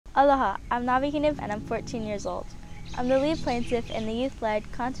Aloha, I'm Navahine F and I'm 14 years old. I'm the lead plaintiff in the youth-led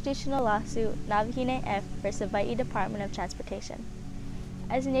constitutional lawsuit Navahine F versus Hawaiʻi Department of Transportation.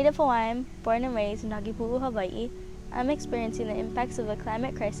 As a Native Hawaiian, born and raised in Hawaii, Hawaii, I'm experiencing the impacts of the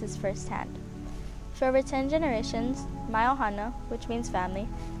climate crisis firsthand. For over 10 generations, my ohana, which means family,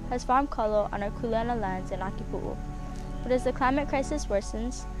 has farmed kalo on our kuleana lands in Akipu'u. But as the climate crisis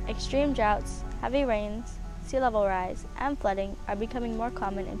worsens, extreme droughts, heavy rains, sea level rise, and flooding are becoming more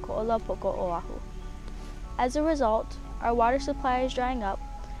common in Ko'olapoko, Oahu. As a result, our water supply is drying up,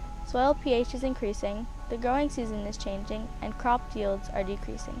 soil pH is increasing, the growing season is changing, and crop yields are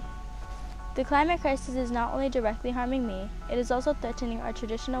decreasing. The climate crisis is not only directly harming me, it is also threatening our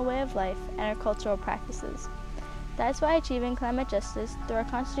traditional way of life and our cultural practices. That's why achieving climate justice through our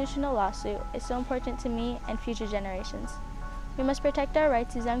constitutional lawsuit is so important to me and future generations. We must protect our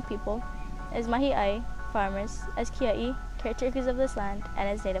rights as young people, as mahi'ai, farmers, as kia'i, caretakers of this land, and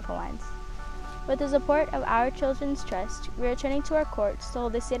as Native Hawaiians. With the support of our Children's Trust, we are turning to our courts to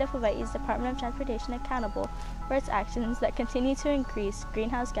hold the state of Hawaii's Department of Transportation accountable for its actions that continue to increase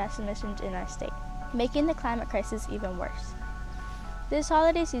greenhouse gas emissions in our state, making the climate crisis even worse. This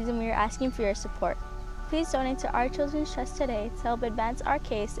holiday season, we are asking for your support. Please donate to our Children's Trust today to help advance our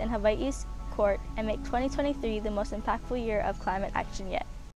case in Hawaii's court and make 2023 the most impactful year of climate action yet.